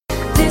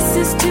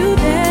is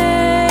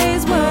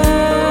today's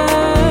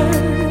word.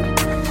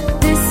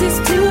 This is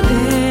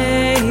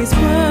today's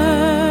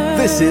word.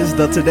 This is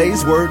the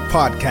Today's Word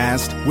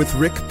podcast with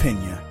Rick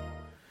Pena.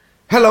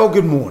 Hello,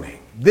 good morning.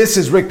 This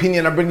is Rick Pena,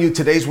 and I bring you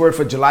today's word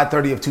for July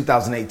 30th,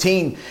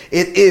 2018.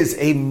 It is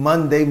a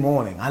Monday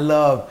morning. I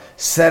love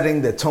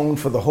setting the tone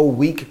for the whole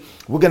week.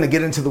 We're going to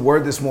get into the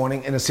word this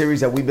morning in a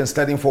series that we've been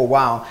studying for a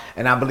while,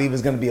 and I believe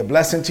is going to be a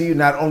blessing to you.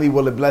 Not only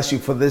will it bless you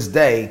for this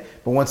day,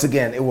 but once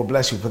again, it will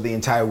bless you for the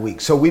entire week.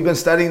 So we've been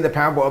studying the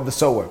parable of the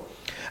sower.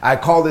 I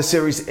call this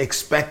series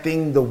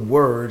Expecting the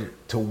Word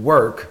to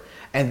Work,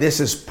 and this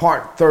is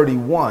part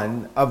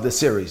 31 of the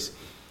series.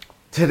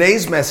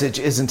 Today's message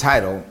is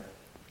entitled,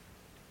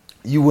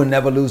 You Will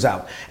Never Lose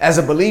Out. As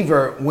a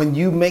believer, when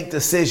you make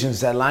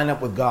decisions that line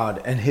up with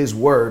God and His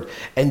Word,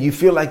 and you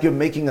feel like you're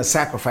making a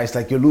sacrifice,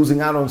 like you're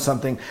losing out on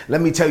something, let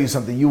me tell you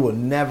something, you will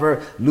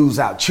never lose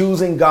out.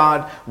 Choosing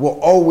God will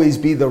always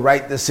be the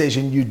right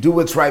decision. You do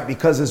what's right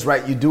because it's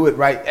right. You do it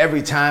right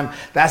every time.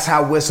 That's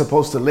how we're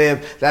supposed to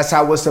live. That's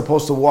how we're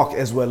supposed to walk,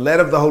 as we're led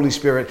of the Holy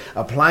Spirit,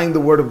 applying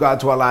the Word of God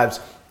to our lives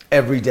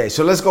every day.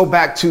 So let's go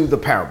back to the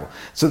parable.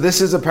 So this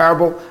is a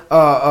parable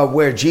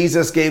where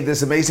Jesus gave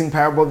this amazing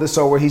parable of the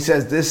sower. He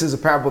says this is a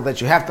parable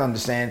that you have to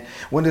understand.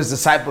 When his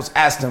disciples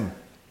asked him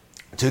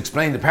to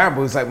explain the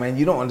parable, he's like, man,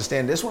 you don't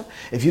understand this one?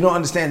 If you don't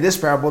understand this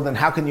parable, then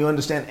how can you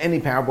understand any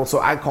parable? So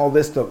I call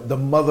this the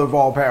mother of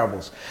all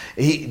parables.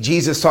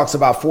 Jesus talks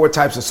about 4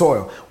 types of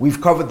soil.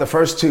 We've covered the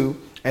first 2.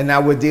 And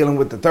now we're dealing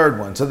with the third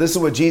one. So this is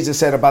what Jesus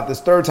said about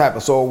this third type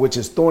of soil, which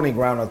is thorny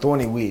ground or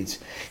thorny weeds.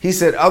 He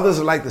said, others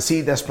are like the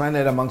seed that's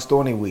planted amongst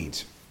thorny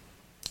weeds.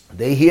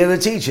 They hear the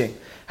teaching.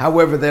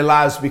 However, their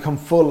lives become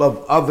full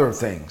of other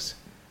things.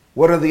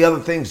 What are the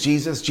other things,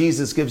 Jesus?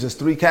 Jesus gives us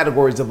 3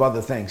 categories of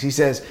other things. He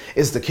says,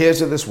 it's the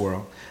cares of this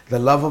world, the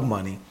love of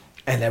money,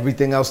 and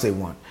everything else they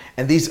want.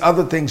 And these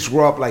other things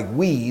grow up like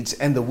weeds,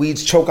 and the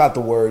weeds choke out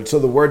the word, so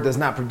the word does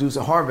not produce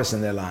a harvest in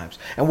their lives.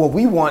 And what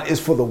we want is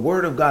for the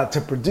word of God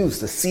to produce,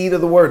 the seed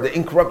of the word, the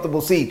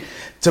incorruptible seed,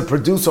 to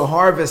produce a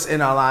harvest in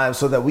our lives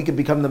so that we can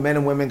become the men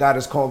and women God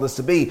has called us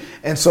to be.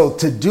 And so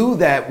to do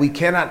that, we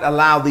cannot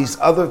allow these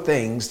other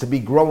things to be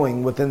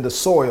growing within the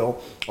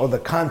soil or the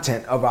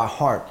content of our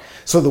heart.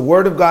 So the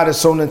word of God is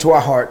sown into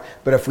our heart,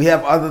 but if we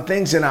have other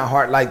things in our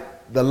heart, like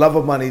the love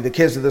of money, the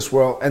cares of this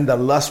world, and the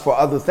lust for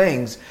other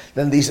things,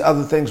 then these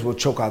other things will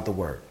choke out the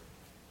word.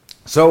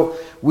 So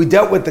we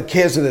dealt with the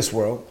cares of this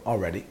world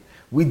already.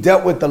 We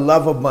dealt with the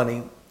love of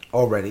money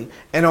already.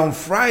 And on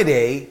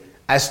Friday,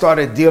 I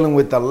started dealing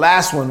with the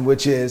last one,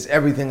 which is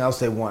everything else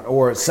they want,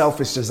 or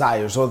selfish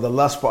desires, or the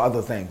lust for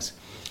other things.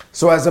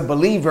 So as a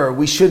believer,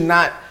 we should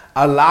not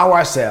allow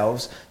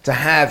ourselves to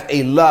have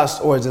a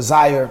lust or a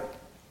desire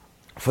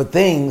for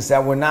things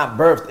that were not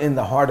birthed in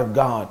the heart of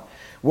God.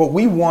 What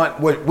we want,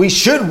 what we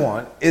should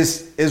want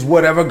is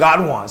whatever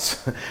God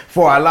wants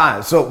for our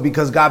lives. So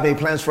because God made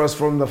plans for us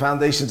from the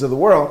foundations of the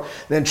world,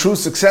 then true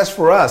success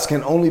for us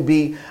can only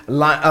be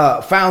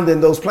found in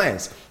those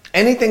plans.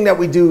 Anything that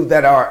we do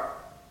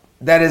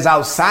that is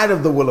outside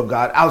of the will of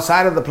God,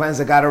 outside of the plans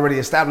that God already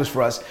established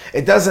for us,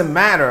 it doesn't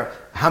matter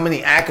how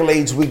many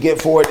accolades we get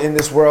for it in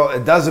this world.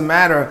 It doesn't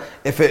matter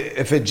if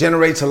it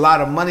generates a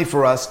lot of money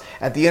for us.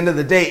 At the end of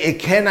the day, it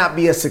cannot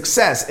be a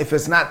success if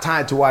it's not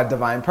tied to our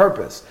divine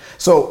purpose.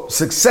 So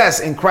success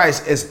in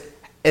Christ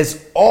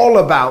is all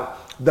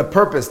about the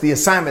purpose, the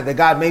assignment that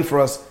God made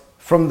for us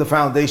from the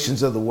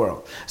foundations of the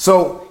world.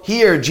 So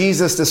here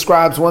Jesus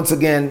describes once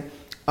again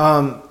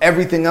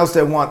everything else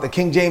they want. The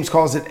King James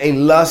calls it a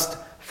lust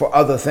for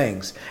other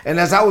things. And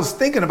as I was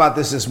thinking about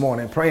this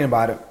morning, praying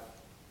about it,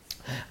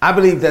 I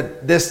believe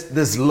that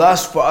this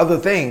lust for other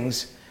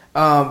things,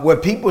 where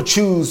people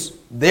choose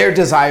their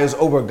desires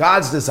over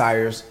God's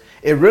desires,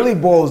 it really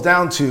boils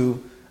down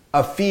to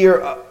a fear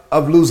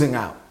of losing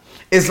out.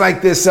 It's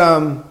like this,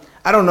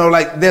 I don't know,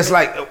 like this,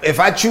 like if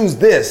I choose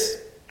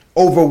this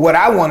over what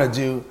I want to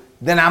do,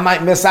 then I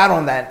might miss out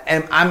on that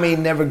and I may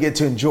never get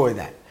to enjoy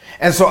that.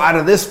 And so out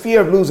of this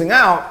fear of losing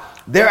out,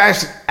 they're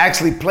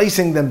actually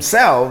placing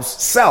themselves,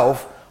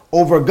 self,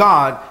 over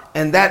God,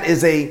 and that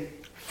is a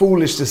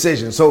foolish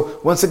decision. So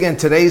once again,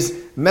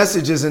 today's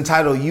message is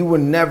entitled, You Will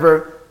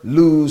Never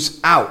Lose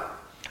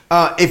Out.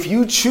 If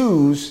you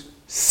choose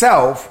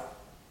self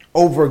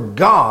over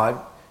God,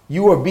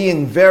 you are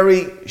being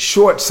very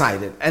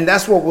short-sighted. And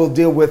that's what we'll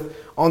deal with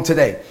on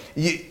today.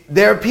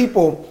 There are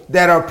people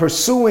that are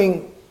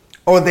pursuing,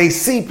 or they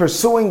see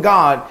pursuing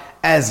God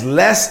as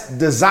less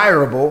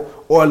desirable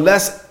or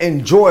less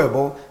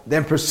enjoyable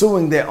than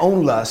pursuing their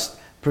own lust,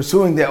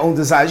 pursuing their own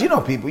desires. You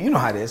know people, you know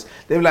how it is.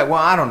 They're like, well,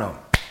 I don't know.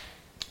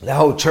 That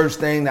whole church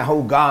thing, that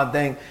whole God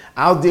thing,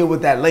 I'll deal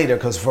with that later,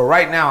 because for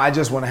right now, I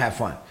just want to have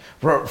fun.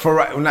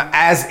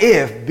 As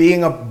if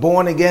being a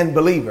born again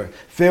believer,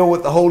 filled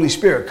with the Holy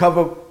Spirit,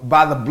 covered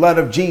by the blood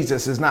of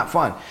Jesus is not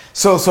fun.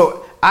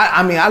 So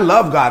I mean, I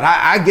love God.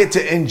 I get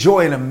to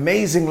enjoy an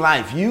amazing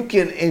life. You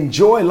can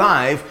enjoy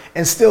life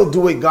and still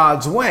do it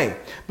God's way.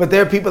 But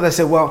there are people that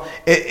say, well,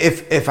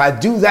 if I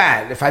do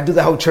that, if I do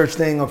the whole church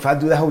thing, or if I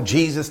do the whole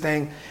Jesus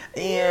thing,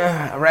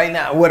 yeah, right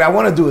now, what I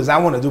want to do is I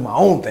want to do my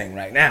own thing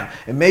right now.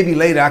 And maybe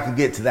later I could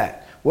get to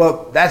that.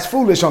 Well, that's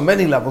foolish on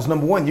many levels.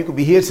 Number one, you could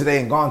be here today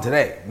and gone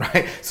today,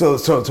 right? So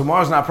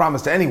tomorrow's not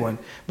promised to anyone.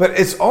 But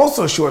it's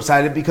also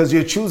short-sighted because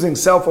you're choosing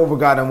self over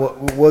God,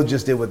 and we'll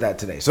just deal with that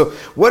today. So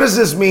what does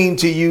this mean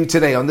to you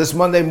today on this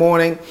Monday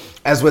morning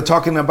as we're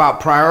talking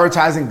about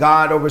prioritizing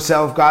God over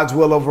self, God's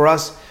will over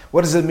us?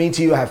 What does it mean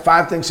to you? I have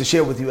 5 things to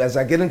share with you. As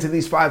I get into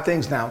these 5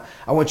 things now,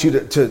 I want you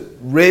to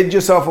rid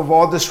yourself of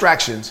all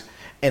distractions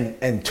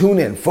and tune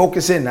in,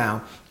 focus in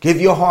now,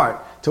 give your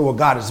heart to what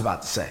God is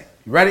about to say.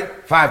 You ready?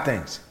 5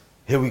 things.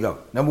 Here we go.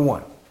 Number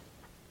 1,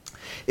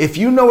 if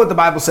you know what the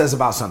Bible says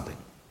about something,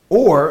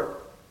 or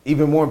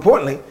even more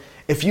importantly,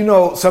 if you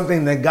know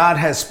something that God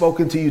has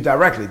spoken to you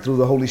directly through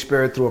the Holy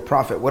Spirit, through a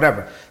prophet,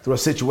 whatever, through a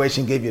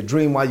situation, gave you a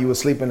dream while you were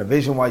sleeping, a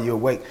vision while you were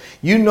awake,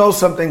 you know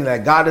something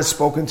that God has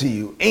spoken to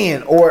you,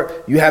 or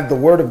you have the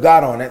word of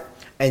God on it.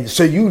 And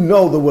so you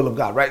know the will of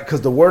God, right? Because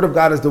the word of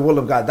God is the will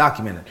of God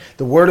documented.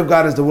 The word of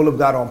God is the will of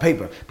God on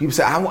paper. People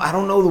say, I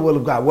don't know the will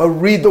of God. Well,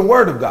 read the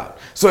word of God.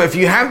 So if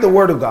you have the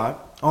word of God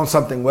on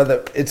something,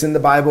 whether it's in the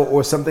Bible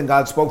or something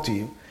God spoke to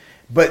you,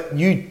 but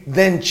you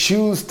then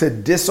choose to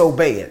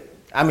disobey it,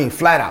 I mean,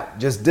 flat out,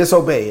 just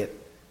disobey it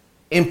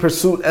in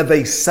pursuit of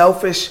a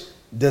selfish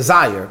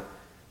desire,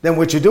 then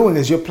what you're doing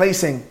is you're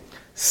placing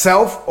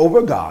self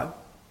over God.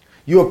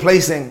 You are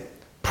placing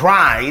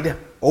pride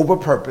over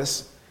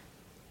purpose.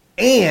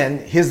 And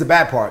here's the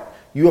bad part.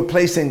 You are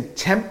placing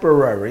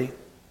temporary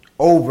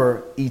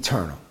over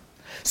eternal.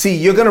 See,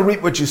 you're going to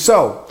reap what you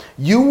sow.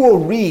 You will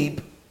reap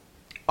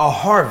a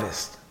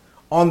harvest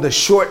on the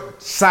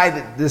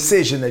short-sighted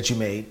decision that you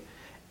made.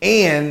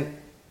 And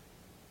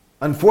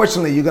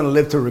unfortunately, you're going to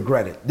live to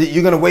regret it.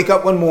 You're going to wake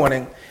up one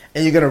morning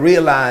and you're going to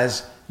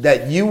realize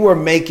that you were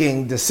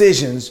making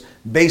decisions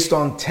based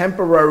on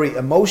temporary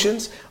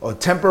emotions or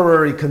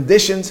temporary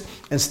conditions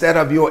instead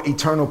of your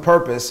eternal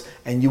purpose,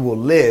 and you will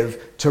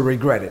live to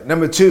regret it.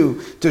 Number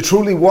 2, to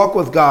truly walk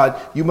with God,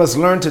 you must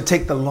learn to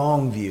take the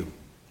long view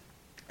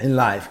in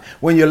life.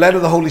 When you're led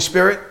of the Holy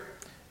Spirit,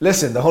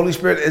 listen, the Holy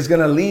Spirit is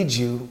going to lead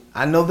you.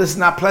 I know this is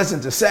not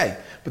pleasant to say,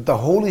 but the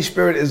Holy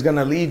Spirit is going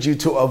to lead you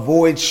to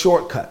avoid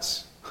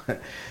shortcuts,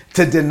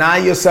 to deny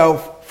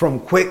yourself from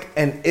quick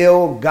and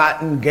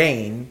ill-gotten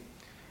gain,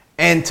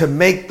 and to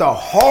make the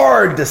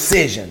hard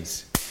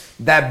decisions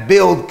that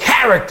build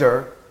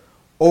character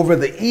over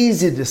the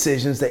easy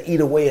decisions that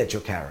eat away at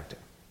your character.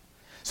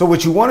 So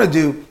what you want to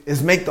do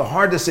is make the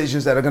hard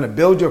decisions that are going to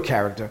build your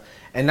character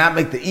and not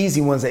make the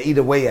easy ones that eat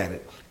away at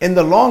it. In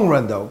the long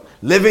run, though,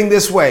 living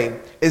this way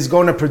is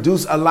going to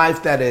produce a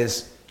life that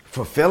is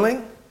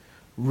fulfilling,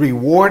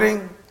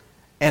 rewarding,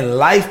 and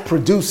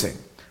life-producing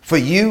for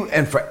you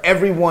and for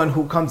everyone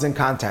who comes in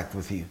contact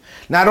with you.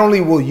 Not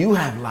only will you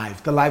have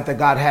life, the life that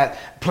God had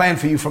planned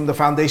for you from the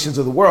foundations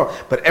of the world,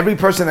 but every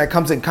person that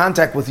comes in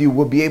contact with you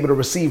will be able to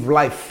receive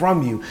life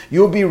from you.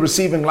 You'll be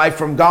receiving life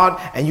from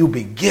God, and you'll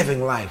be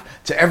giving life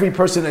to every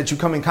person that you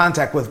come in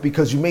contact with,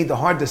 because you made the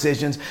hard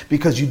decisions,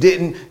 because you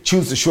didn't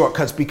choose the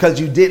shortcuts, because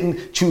you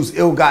didn't choose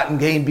ill-gotten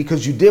gain,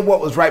 because you did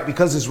what was right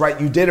because it's right.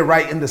 You did it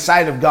right in the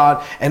sight of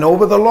God, and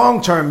over the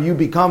long term, you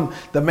become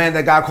the man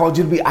that God called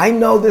you to be. I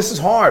know this is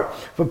hard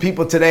for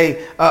people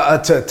today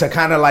to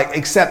kind of like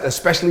accept,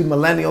 especially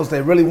millennials.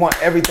 They really want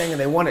everything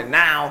and they want it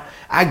now.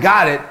 I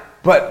got it.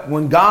 But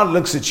when God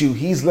looks at you,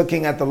 he's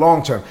looking at the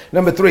long term.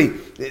 Number 3,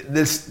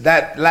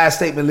 that last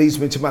statement leads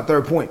me to my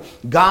 3rd point.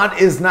 God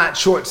is not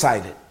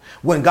short-sighted.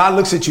 When God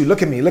looks at you,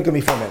 look at me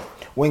for a minute.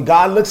 When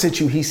God looks at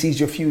you, he sees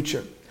your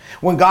future.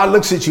 When God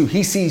looks at you,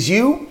 he sees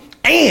you,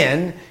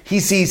 and he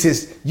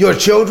sees your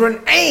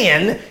children,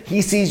 and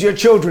he sees your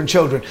children's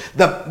children.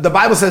 The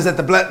Bible says that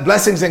the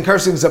blessings and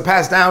cursings are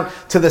passed down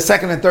to the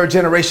 2nd and 3rd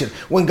generation.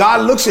 When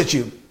God looks at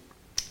you,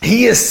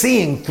 he is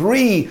seeing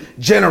 3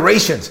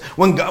 generations.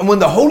 When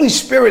the Holy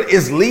Spirit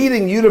is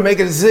leading you to make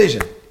a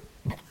decision,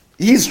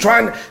 he's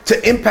trying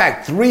to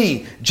impact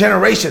 3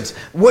 generations.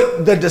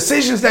 What the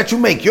decisions that you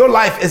make, your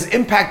life is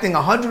impacting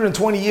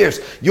 120 years.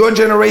 Your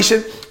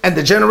generation and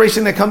the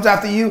generation that comes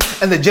after you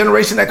and the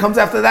generation that comes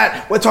after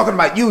that. We're talking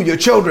about you, your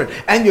children,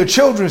 and your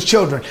children's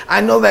children.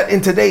 I know that in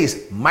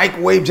today's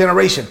microwave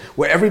generation,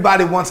 where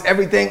everybody wants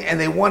everything and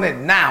they want it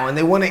now and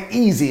they want it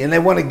easy and they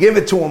want to give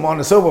it to them on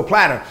a silver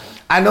platter,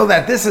 I know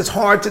that this is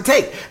hard to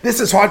take.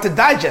 This is hard to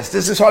digest.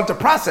 This is hard to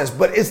process,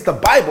 but it's the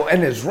Bible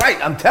and it's right.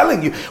 I'm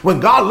telling you, when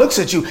God looks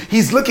at you,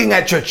 he's looking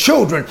at your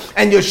children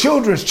and your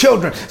children's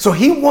children. So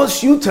he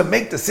wants you to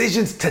make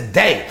decisions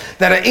today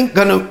that are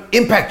going to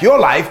impact your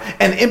life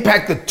and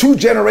impact the 2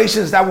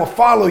 generations that will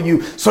follow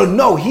you. So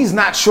no, he's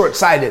not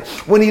short-sighted.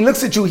 When he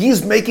looks at you,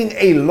 he's making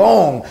a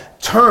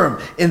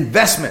long-term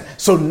investment.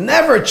 So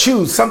never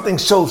choose something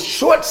so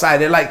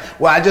short-sighted like,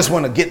 well, I just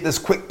want to get this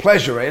quick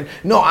pleasure in.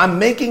 No, I'm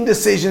making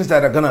decisions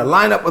that are going to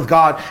line up with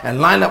God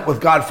and line up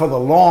with God for the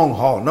long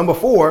haul. Number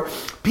 4,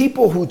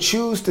 people who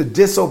choose to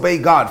disobey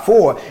God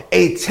for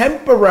a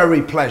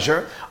temporary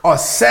pleasure are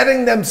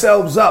setting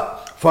themselves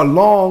up for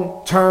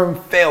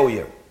long-term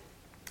failure.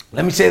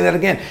 Let me say that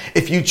again.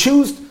 If you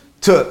choose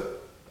to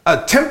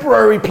a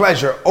temporary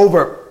pleasure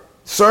over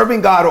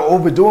serving God or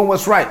over doing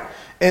what's right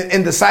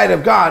in the sight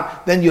of God,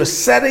 then you're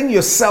setting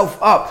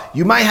yourself up.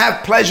 You might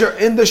have pleasure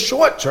in the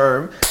short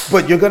term,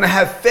 but you're going to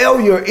have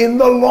failure in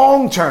the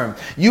long term.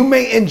 You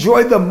may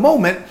enjoy the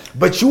moment,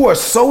 but you are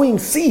sowing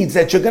seeds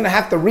that you're going to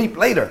have to reap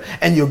later,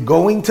 and you're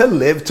going to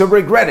live to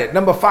regret it.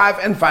 Number 5,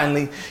 and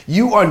finally,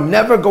 you are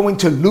never going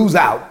to lose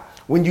out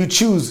when you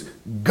choose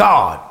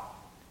God,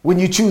 when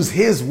you choose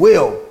His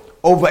will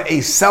over a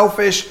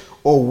selfish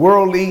or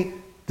worldly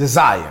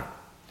desire.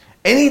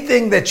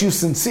 Anything that you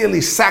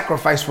sincerely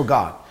sacrifice for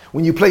God,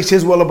 when you place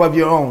His will above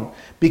your own,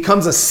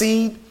 becomes a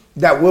seed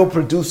that will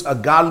produce a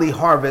godly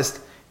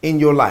harvest in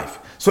your life.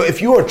 So if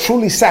you are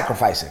truly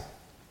sacrificing,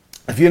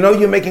 if you know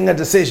you're making a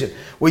decision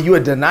where you are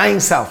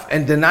denying self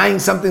and denying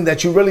something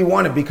that you really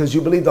wanted because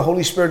you believe the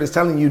Holy Spirit is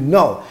telling you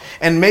no,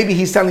 and maybe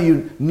He's telling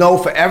you no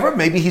forever,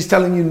 maybe He's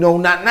telling you no,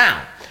 not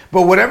now.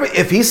 But whatever,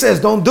 if He says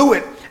don't do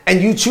it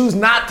and you choose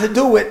not to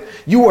do it,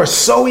 you are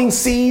sowing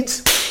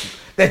seeds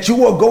that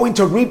you are going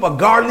to reap a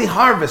godly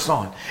harvest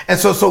on. And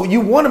so you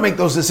want to make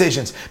those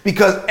decisions,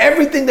 because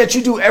everything that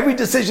you do, every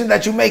decision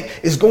that you make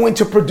is going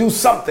to produce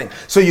something.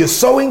 So you're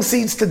sowing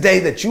seeds today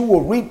that you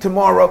will reap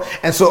tomorrow.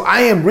 And so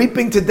I am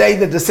reaping today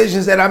the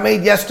decisions that I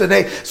made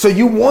yesterday. So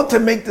you want to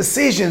make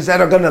decisions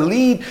that are going to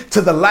lead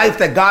to the life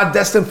that God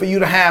destined for you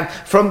to have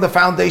from the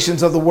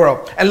foundations of the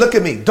world. And look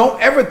at me.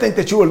 Don't ever think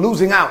that you are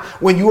losing out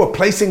when you are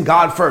placing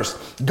God first.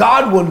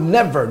 God will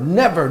never,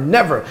 never,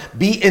 never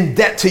be in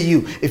debt to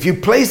you. If you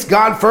place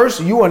God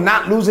first, you are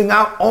not losing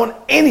out on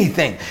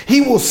anything. He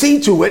will see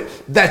to it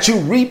that you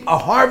reap a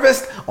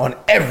harvest on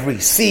every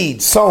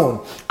seed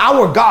sown.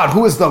 Our God,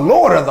 who is the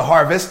Lord of the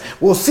harvest,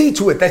 will see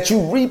to it that you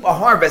reap a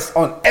harvest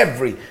on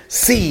every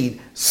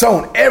seed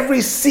sown. Every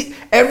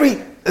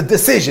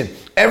decision,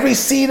 every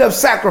seed of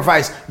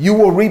sacrifice, you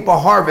will reap a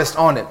harvest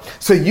on it.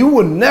 So you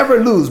will never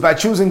lose by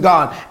choosing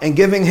God and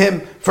giving Him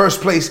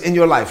first place in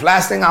your life.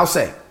 Last thing I'll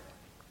say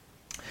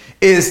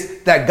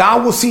is that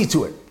God will see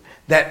to it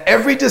that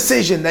every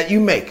decision that you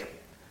make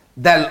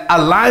that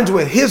aligns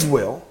with His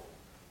will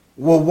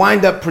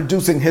wind up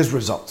producing His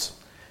results,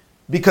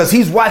 because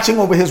He's watching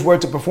over His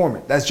word to perform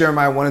it. That's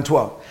Jeremiah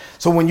 1:12.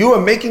 So when you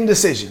are making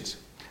decisions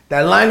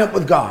that line up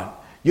with God,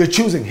 you're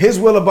choosing His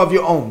will above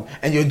your own,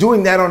 and you're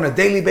doing that on a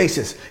daily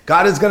basis.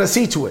 God is going to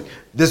see to it.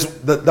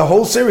 The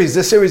whole series,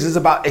 this series is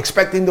about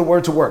expecting the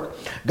word to work.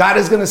 God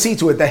is going to see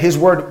to it that His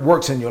word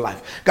works in your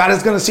life. God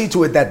is going to see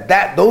to it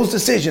that those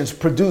decisions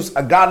produce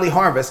a godly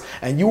harvest,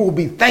 and you will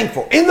be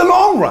thankful in the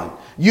long run.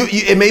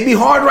 It may be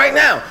hard right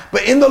now,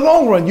 but in the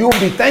long run, you will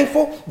be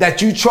thankful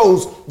that you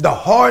chose the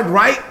hard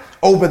right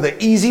over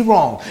the easy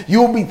wrong.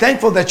 You will be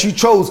thankful that you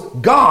chose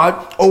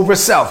God over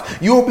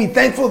self. You will be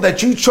thankful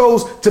that you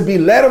chose to be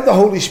led of the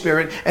Holy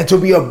Spirit and to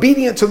be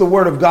obedient to the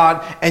word of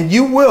God. And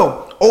you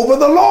will, over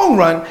the long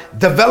run,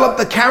 develop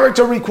the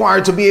character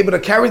required to be able to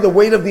carry the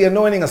weight of the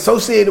anointing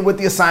associated with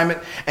the assignment.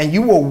 And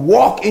you will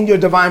walk in your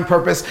divine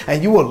purpose,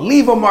 and you will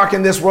leave a mark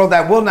in this world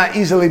that will not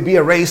easily be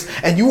erased.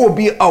 And you will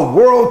be a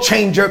world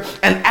changer,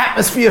 an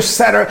atmosphere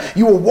setter.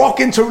 You will walk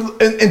into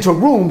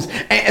rooms,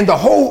 and the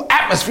whole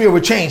atmosphere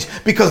will change,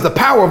 because the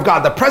power of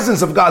God, the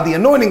presence of God, the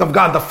anointing of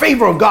God, the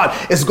favor of God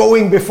is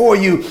going before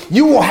you.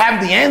 You will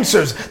have the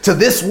answers to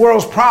this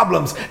world's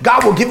problems.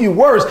 God will give you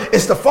words.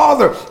 It's the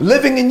Father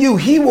living in you.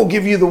 He will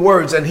give you the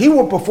words, and He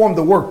will perform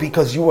the work,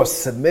 because you are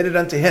submitted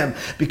unto Him,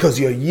 because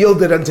you're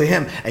yielded unto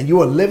Him, and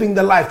you are living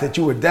the life that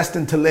you were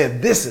destined to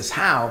live. This is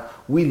how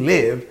we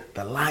live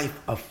the life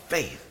of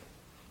faith.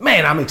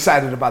 Man, I'm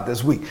excited about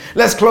this week.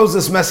 Let's close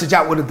this message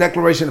out with a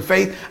declaration of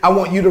faith. I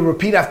want you to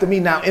repeat after me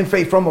now in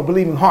faith from a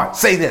believing heart.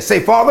 Say this. Say,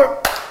 Father,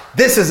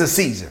 this is a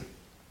season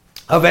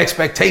of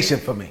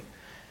expectation for me.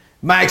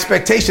 My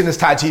expectation is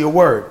tied to your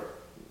word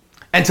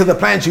and to the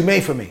plans you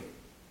made for me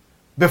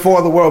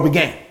before the world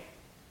began.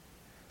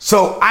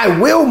 So I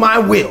will my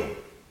will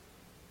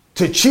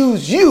to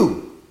choose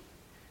you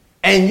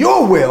and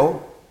your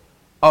will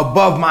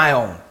above my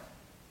own.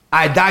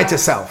 I die to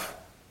self.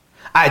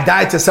 I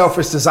die to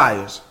selfish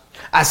desires.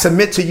 I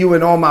submit to you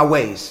in all my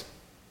ways.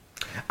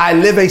 I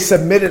live a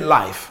submitted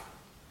life.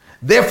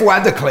 Therefore,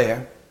 I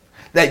declare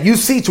that you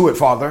see to it,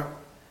 Father,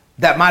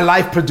 that my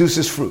life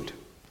produces fruit.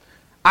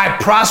 I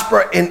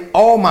prosper in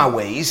all my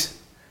ways,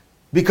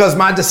 because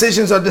my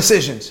decisions are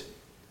decisions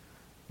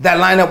that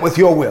line up with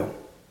your will.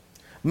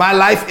 My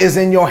life is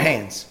in your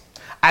hands.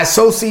 I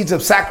sow seeds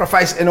of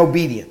sacrifice and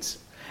obedience,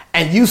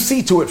 and you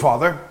see to it,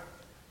 Father,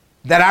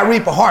 that I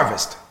reap a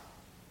harvest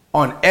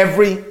on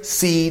every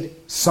seed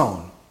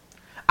sown.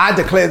 I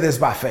declare this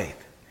by faith.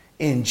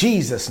 In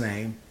Jesus'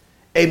 name,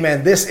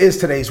 amen. This is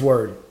today's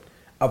word.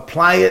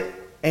 Apply it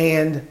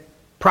and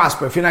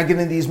prosper. If you're not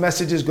getting these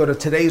messages, go to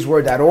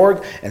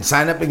todaysword.org and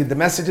sign up and get the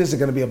messages. They're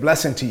going to be a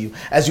blessing to you.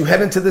 As you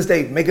head into this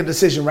day, make a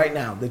decision right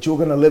now that you're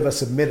going to live a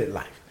submitted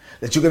life,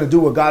 that you're going to do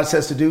what God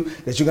says to do,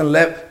 that you're going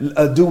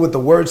to do what the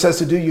word says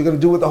to do. You're going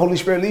to do what the Holy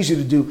Spirit leads you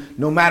to do,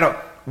 no matter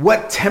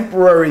what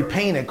temporary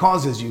pain it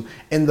causes you.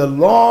 In the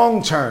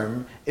long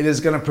term, it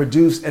is going to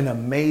produce an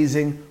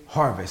amazing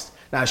harvest.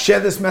 Now, share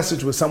this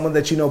message with someone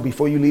that you know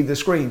before you leave the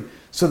screen,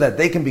 so that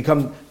they can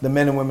become the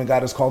men and women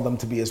God has called them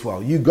to be as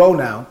well. You go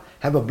now.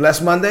 Have a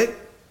blessed Monday.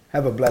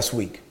 Have a blessed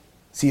week.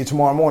 See you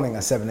tomorrow morning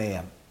at 7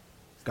 a.m.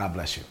 God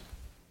bless you.